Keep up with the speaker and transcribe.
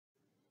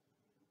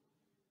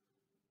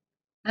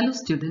Hello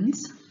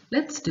students,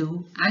 let's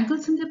do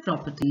angles and their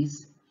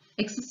properties,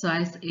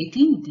 exercise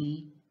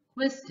 18D,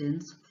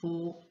 questions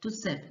 4 to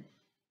 7.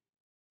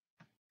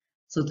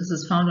 So this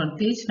is found on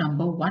page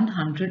number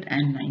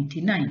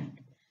 199.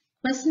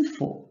 Question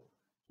 4.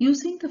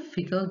 Using the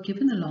figure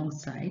given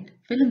alongside,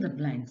 fill in the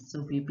blanks.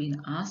 So we've been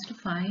asked to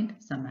find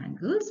some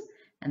angles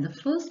and the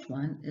first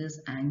one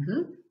is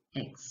angle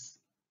X.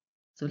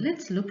 So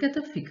let's look at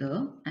the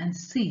figure and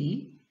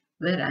see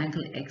where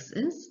angle X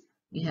is.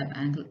 We have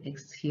angle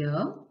X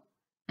here.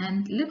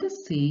 And let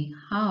us see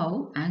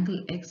how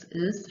angle X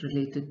is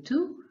related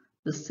to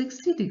the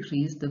 60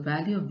 degrees, the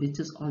value of which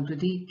is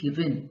already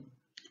given.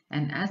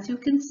 And as you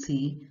can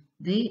see,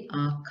 they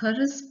are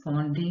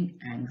corresponding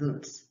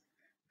angles.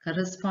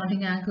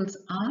 Corresponding angles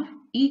are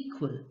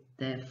equal.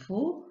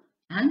 Therefore,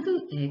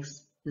 angle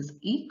X is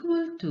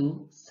equal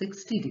to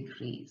 60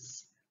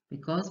 degrees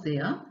because they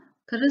are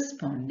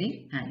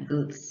corresponding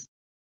angles.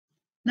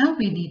 Now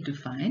we need to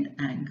find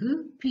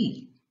angle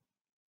P.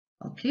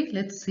 Okay,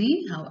 let's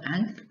see how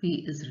angle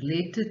P is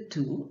related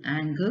to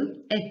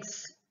angle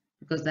X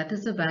because that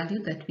is the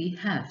value that we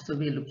have. So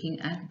we're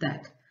looking at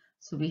that.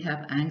 So we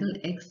have angle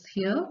X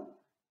here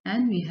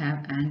and we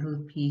have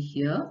angle P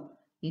here.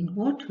 In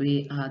what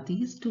way are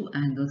these two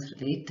angles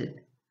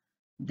related?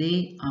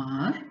 They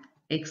are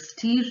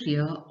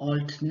exterior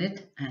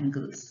alternate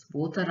angles.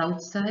 Both are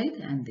outside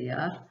and they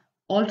are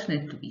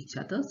alternate to each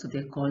other. So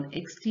they're called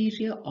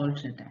exterior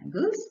alternate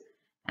angles.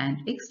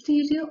 And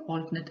exterior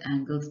alternate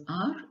angles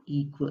are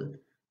equal.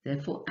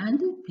 Therefore,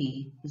 angle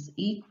P is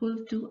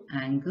equal to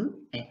angle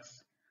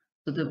X.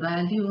 So the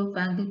value of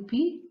angle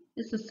P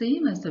is the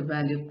same as the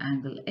value of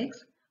angle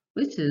X,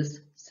 which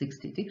is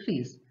 60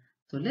 degrees.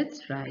 So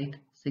let's write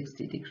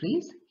 60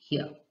 degrees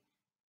here.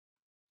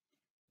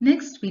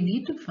 Next, we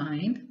need to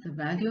find the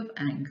value of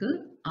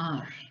angle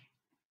R.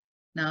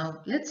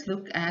 Now, let's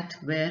look at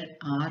where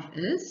R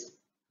is.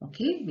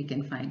 Okay, we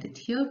can find it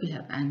here. We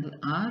have angle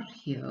R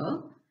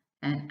here.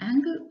 And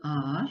angle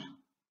R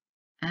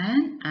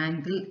and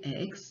angle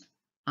X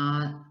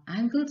are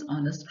angles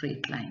on a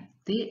straight line.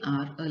 They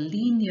are a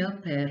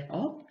linear pair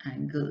of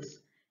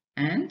angles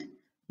and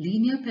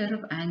linear pair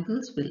of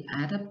angles will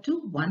add up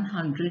to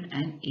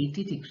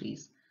 180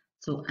 degrees.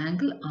 So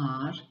angle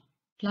R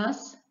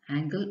plus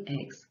angle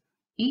X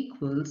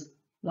equals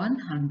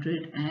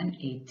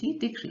 180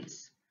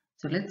 degrees.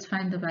 So let's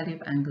find the value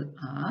of angle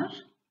R.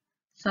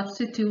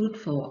 Substitute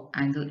for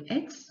angle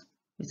X,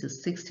 which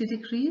is 60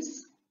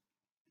 degrees.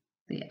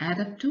 They add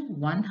up to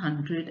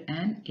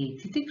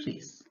 180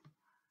 degrees.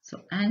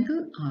 So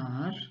angle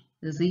R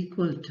is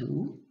equal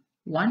to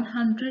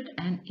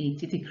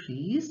 180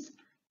 degrees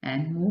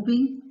and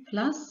moving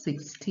plus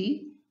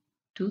 60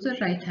 to the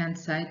right hand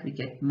side we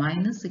get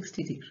minus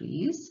 60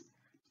 degrees.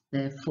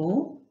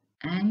 Therefore,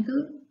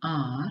 angle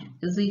R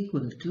is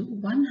equal to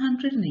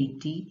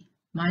 180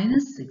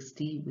 minus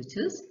 60, which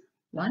is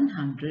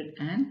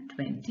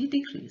 120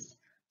 degrees.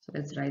 So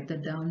let's write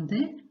that down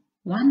there,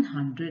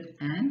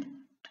 120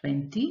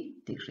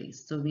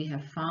 degrees. So we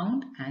have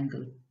found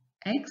angle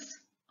X,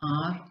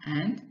 R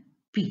and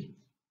P.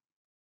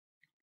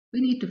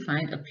 We need to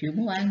find a few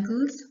more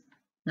angles.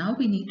 Now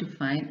we need to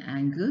find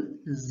angle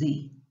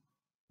Z.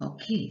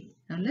 Okay,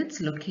 now let's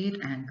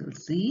locate angle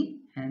Z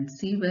and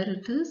see where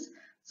it is.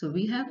 So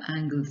we have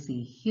angle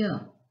Z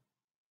here.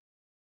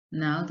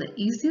 Now the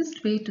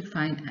easiest way to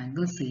find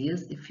angle Z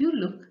is if you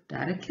look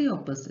directly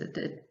opposite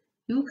it,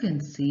 you can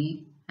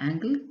see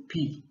angle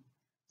P.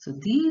 So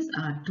these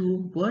are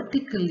two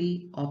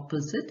vertically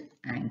opposite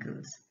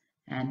angles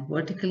and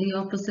vertically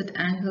opposite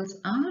angles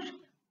are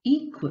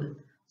equal.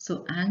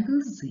 So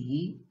angle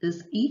Z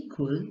is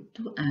equal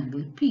to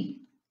angle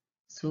P.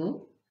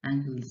 So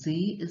angle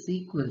Z is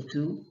equal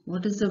to,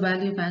 what is the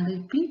value of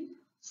angle P?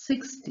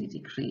 60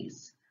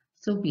 degrees.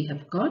 So we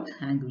have got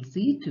angle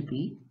Z to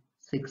be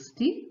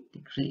 60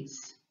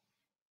 degrees.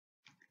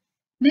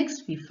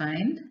 Next we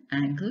find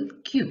angle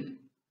Q.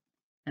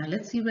 Now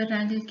let's see where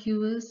angle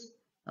Q is.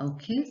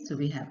 Okay, so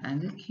we have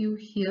angle Q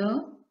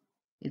here,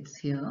 it's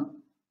here.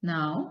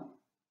 Now,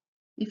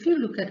 if you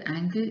look at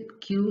angle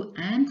Q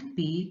and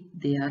P,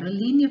 they are a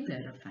linear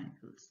pair of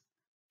angles.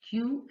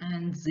 Q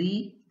and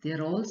Z, they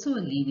are also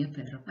a linear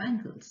pair of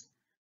angles.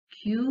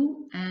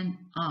 Q and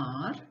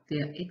R,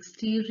 they are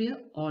exterior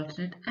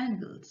alternate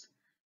angles.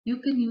 You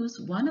can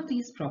use one of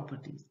these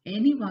properties,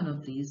 any one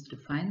of these, to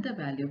find the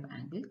value of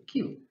angle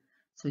Q.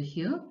 So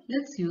here,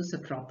 let's use the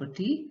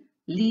property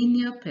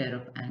linear pair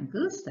of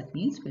angles. That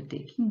means we're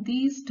taking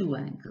these two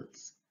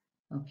angles.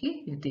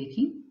 Okay, we're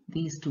taking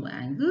these two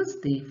angles.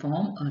 They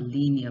form a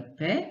linear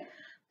pair.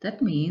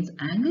 That means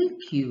angle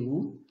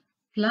Q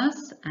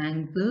plus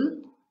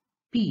angle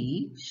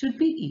P should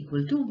be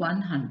equal to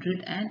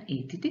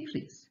 180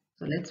 degrees.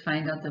 So let's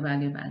find out the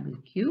value of angle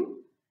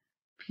Q.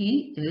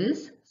 P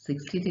is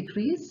 60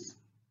 degrees.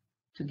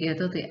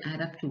 Together they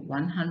add up to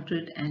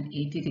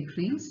 180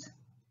 degrees.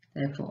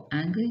 Therefore,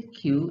 angle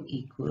Q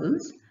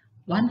equals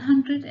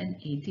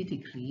 180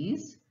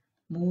 degrees.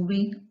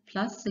 Moving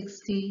plus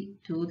 60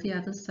 to the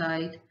other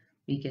side,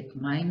 we get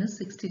minus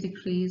 60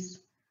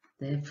 degrees.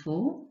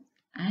 Therefore,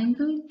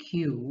 angle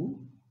Q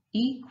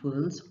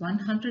equals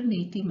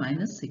 180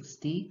 minus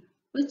 60,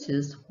 which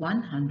is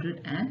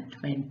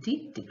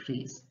 120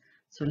 degrees.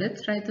 So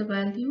let's write the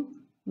value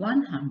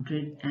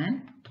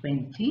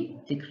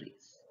 120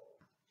 degrees.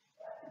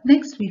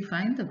 Next, we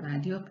find the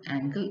value of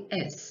angle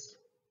S.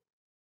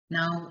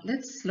 Now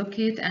let's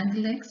locate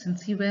angle X and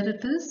see where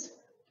it is.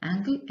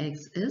 Angle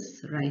X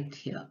is right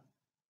here.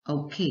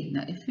 Okay,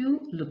 now if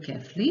you look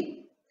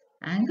carefully,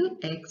 angle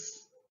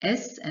X,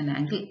 S and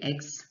angle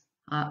X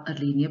are a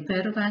linear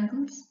pair of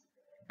angles.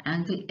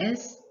 Angle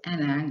S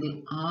and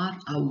angle R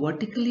are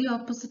vertically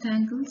opposite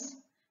angles.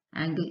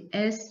 Angle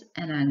S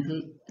and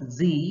angle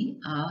Z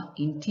are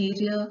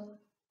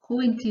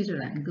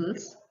co-interior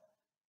angles.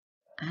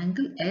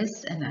 Angle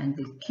S and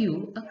angle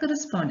Q are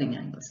corresponding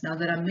angles. Now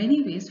there are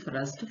many ways for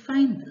us to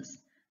find this.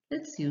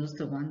 Let's use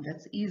the one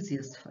that's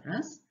easiest for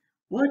us,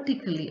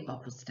 vertically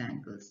opposite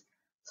angles.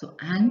 So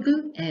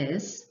angle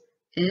S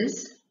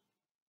is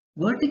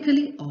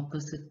vertically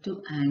opposite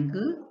to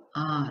angle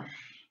R.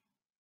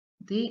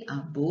 They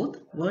are both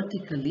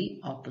vertically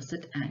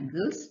opposite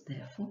angles,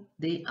 therefore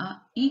they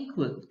are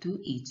equal to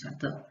each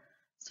other.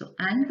 So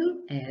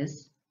angle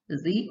S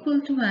is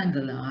equal to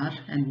angle R,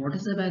 and what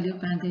is the value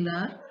of angle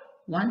R?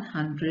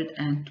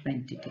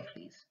 120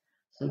 degrees.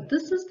 So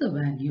this is the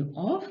value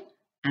of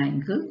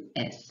angle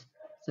S.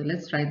 So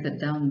let's write that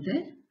down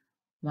there,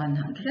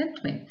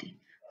 120.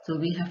 So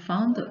we have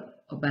found the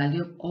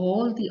value of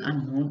all the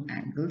unknown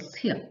angles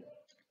here.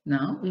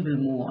 Now we will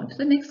move on to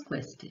the next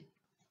question.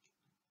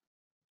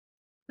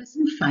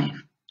 Question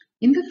 5.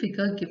 In the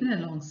figure given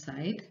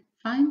alongside,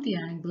 find the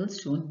angles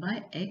shown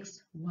by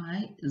X,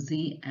 Y,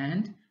 Z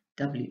and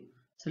W.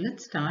 So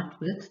let's start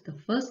with the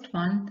first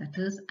one,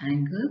 that is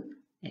angle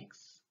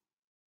X.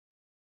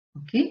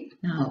 Okay,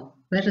 now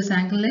where is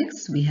angle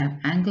X? We have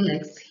angle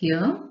X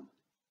here.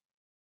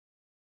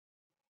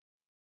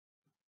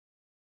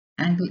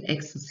 Angle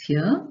X is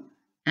here,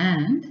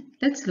 and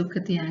let's look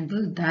at the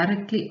angle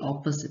directly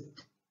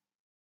opposite,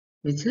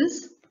 which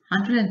is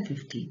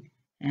 115.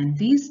 And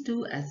these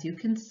two, as you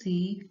can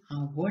see,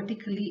 are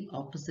vertically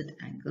opposite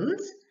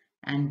angles,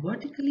 and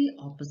vertically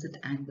opposite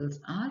angles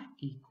are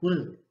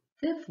equal.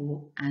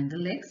 Therefore,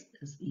 angle X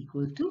is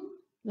equal to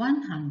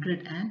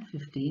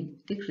 115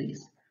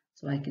 degrees.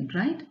 So I can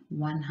write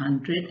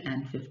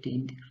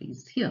 115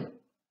 degrees here.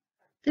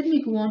 Then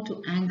we go on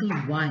to angle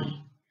Y.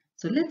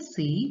 So let's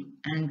see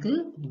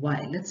angle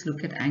Y. Let's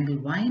look at angle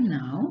Y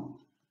now.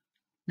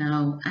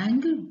 Now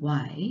angle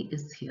Y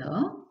is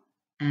here,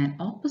 and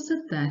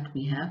opposite that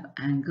we have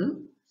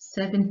angle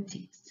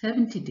 70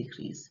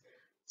 degrees.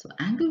 So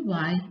angle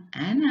Y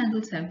and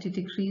angle 70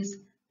 degrees,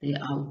 they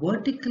are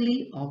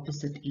vertically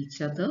opposite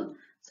each other.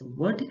 So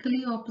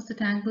vertically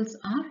opposite angles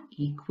are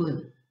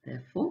equal.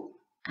 Therefore,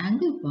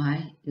 angle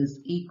Y is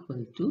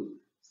equal to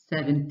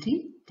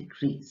 70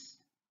 degrees.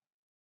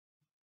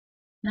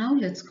 Now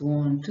let's go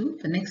on to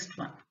the next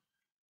one.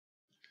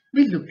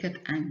 We look at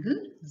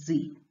angle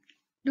Z.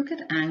 Look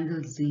at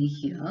angle Z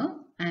here,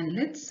 and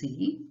let's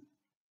see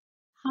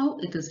how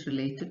it is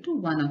related to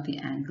one of the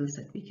angles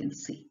that we can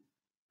see.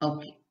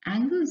 Okay,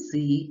 angle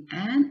Z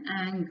and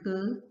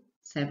angle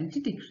 70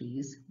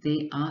 degrees,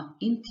 they are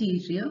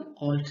interior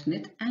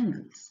alternate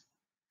angles.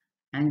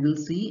 Angle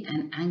Z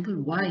and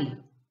angle Y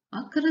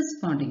are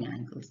corresponding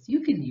angles.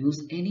 You can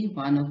use any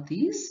one of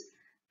these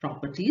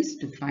properties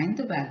to find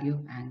the value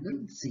of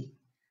angle Z.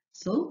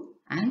 So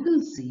angle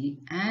Z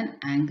and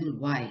angle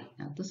Y,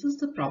 now this is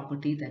the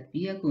property that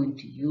we are going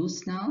to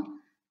use now.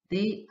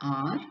 They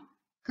are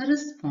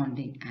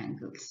corresponding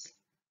angles.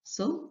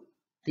 So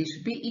they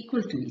should be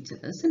equal to each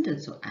other, isn't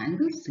it? So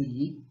angle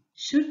Z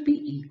should be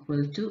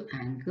equal to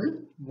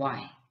angle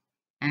Y.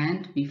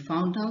 And we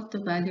found out the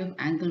value of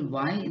angle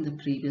Y in the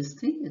previous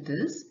thing. It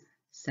is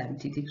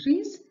 70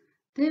 degrees.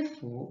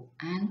 Therefore,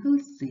 angle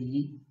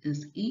Z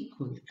is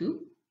equal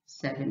to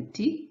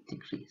 70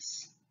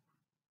 degrees.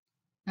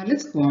 Now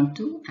let's go on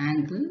to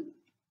angle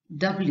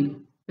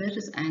W. Where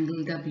is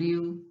angle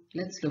W?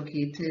 Let's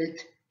locate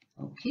it.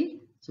 Okay,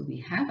 so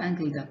we have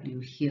angle W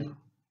here.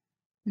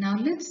 Now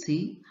let's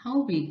see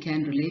how we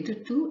can relate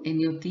it to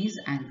any of these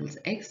angles,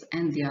 X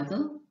and the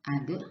other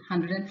angle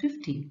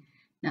 115.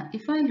 Now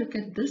if I look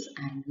at this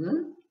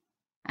angle,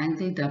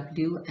 angle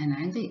W and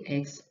angle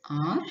X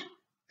are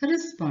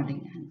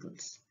corresponding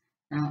angles.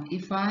 Now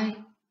if I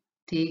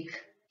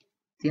take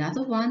the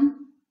other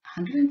one,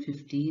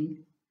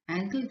 115,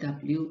 angle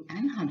W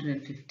and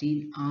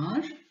 115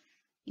 are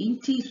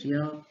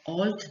interior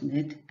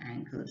alternate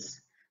angles.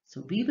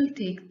 So we will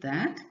take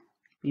that,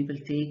 we will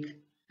take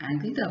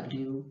angle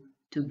W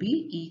to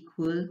be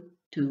equal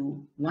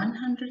to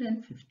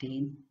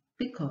 115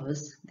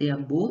 because they are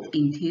both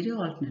interior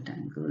alternate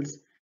angles.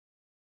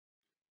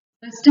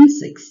 Question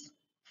 6.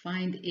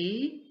 Find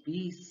A,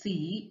 B,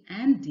 C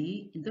and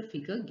D in the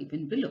figure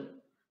given below.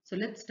 So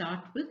let's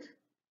start with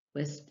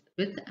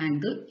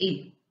angle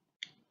A.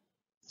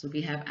 So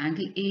we have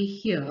angle A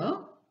here,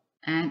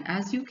 and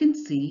as you can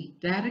see,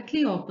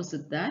 directly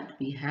opposite that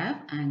we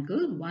have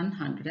angle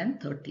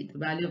 130. The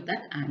value of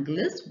that angle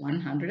is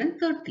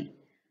 130.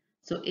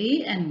 So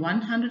A and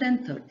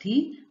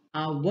 130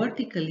 are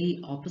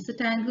vertically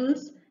opposite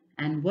angles,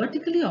 and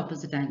vertically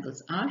opposite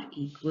angles are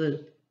equal.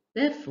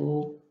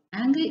 Therefore,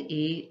 angle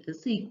A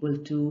is equal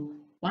to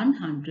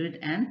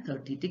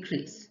 130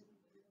 degrees.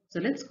 So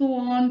let's go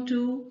on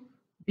to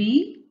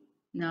B.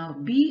 Now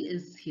B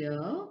is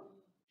here,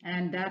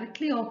 and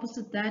directly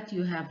opposite that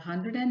you have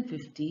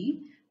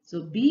 150.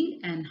 So B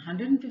and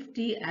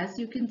 150, as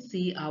you can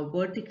see, are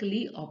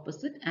vertically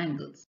opposite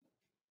angles.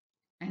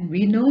 And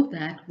we know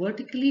that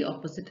vertically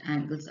opposite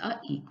angles are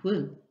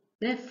equal.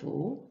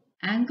 Therefore,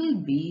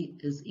 angle B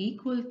is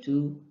equal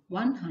to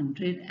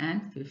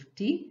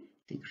 150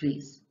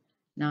 degrees.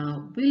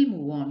 Now, we'll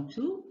move on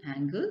to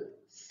angle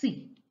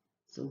C.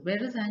 So,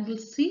 where is angle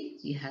C?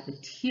 We have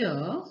it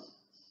here.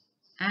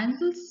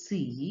 Angle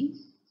C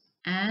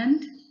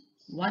and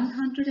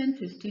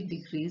 150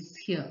 degrees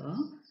here,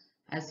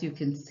 as you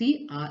can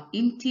see, are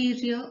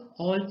interior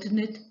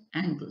alternate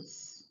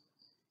angles.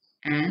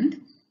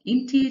 And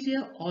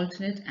interior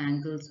alternate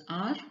angles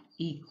are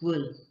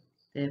equal.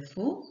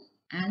 Therefore,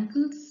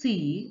 angle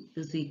C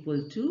is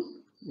equal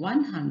to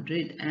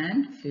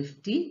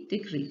 150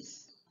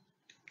 degrees.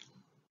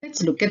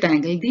 Let's look at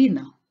angle D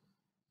now.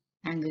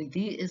 Angle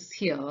D is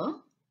here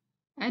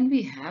and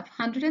we have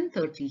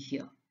 130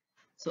 here.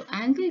 So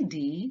angle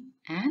D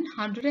and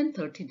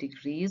 130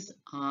 degrees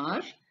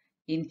are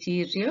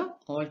interior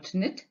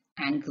alternate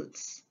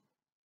angles.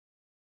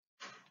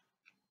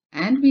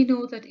 And we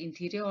know that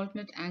interior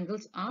alternate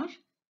angles are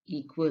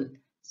equal.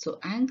 So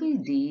angle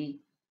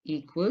D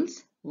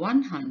equals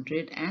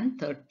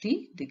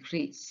 130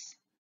 degrees.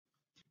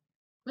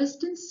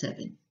 Question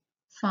 7.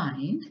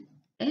 Find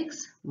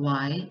x,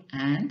 y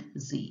and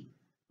z.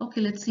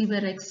 Okay, let's see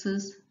where x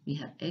is. We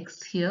have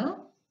x here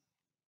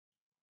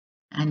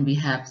and we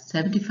have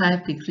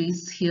 75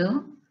 degrees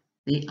here.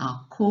 They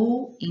are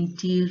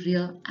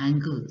co-interior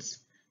angles,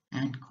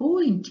 and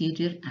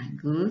co-interior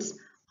angles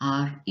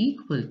are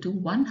equal to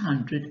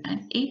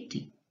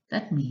 180.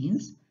 That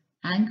means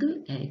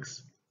angle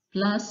x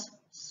plus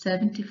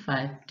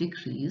 75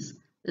 degrees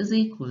is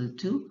equal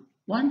to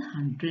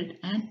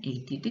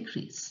 180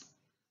 degrees.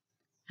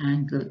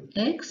 Angle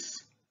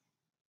x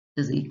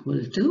is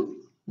equal to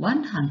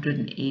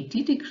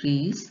 180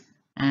 degrees,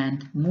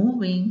 and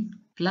moving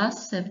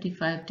plus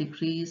 75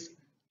 degrees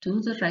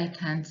to the right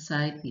hand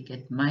side we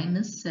get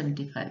minus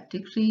 75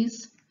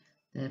 degrees.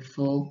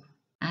 Therefore,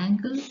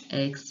 angle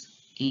x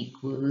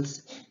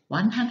equals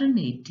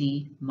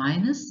 180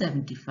 minus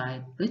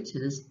 75, which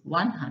is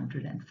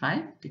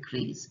 105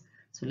 degrees.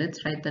 So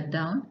let's write that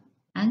down.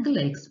 Angle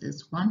x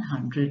is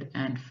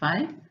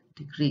 105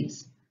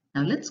 degrees.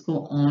 Now let's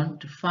go on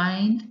to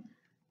find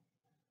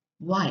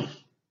y,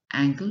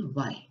 angle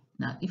y.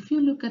 Now if you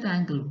look at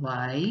angle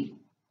y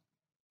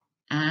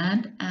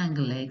and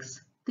angle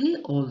x, they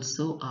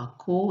also are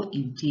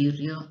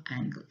co-interior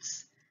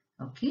angles.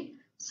 Okay,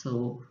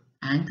 so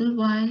angle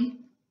y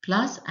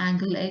plus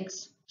angle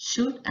x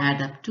should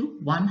add up to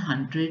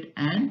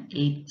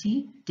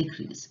 180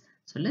 degrees.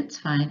 So let's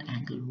find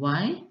angle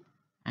y.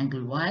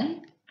 Angle y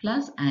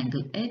plus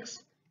angle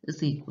x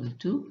is equal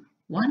to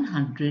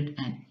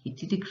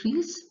 180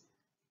 degrees.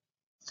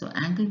 So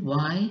angle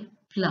y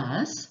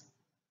plus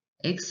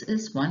x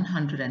is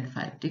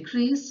 105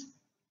 degrees.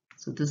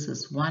 So this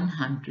is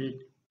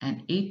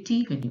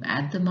 180. When you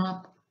add them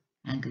up,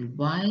 angle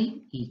y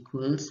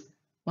equals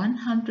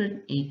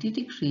 180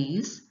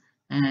 degrees.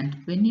 And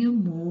when you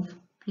move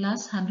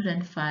plus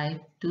 105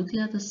 to the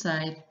other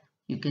side,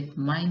 you get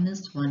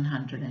minus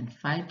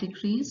 105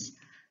 degrees.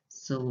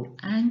 So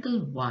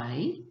angle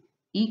y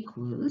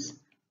equals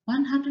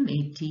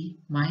 180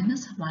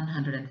 minus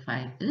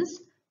 105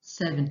 is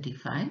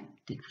 75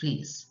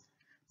 degrees.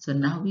 So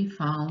now we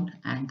found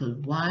angle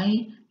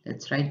y.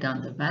 Let's write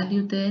down the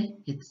value there.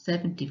 It's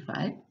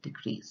 75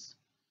 degrees.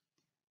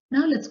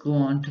 Now let's go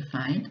on to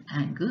find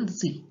angle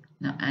z.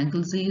 Now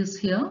angle z is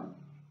here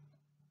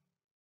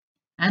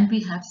and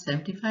we have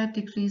 75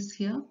 degrees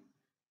here.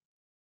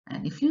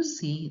 And if you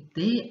see,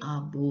 they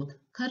are both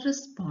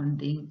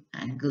corresponding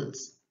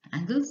angles.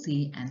 Angle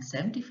z and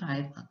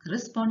 75 are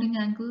corresponding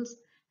angles,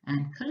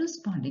 and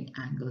corresponding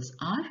angles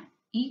are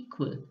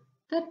equal.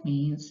 That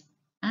means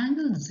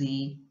angle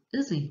z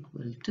is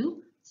equal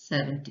to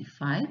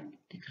 75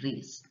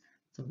 degrees.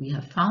 So we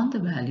have found the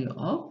value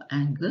of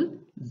angle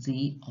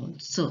z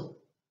also.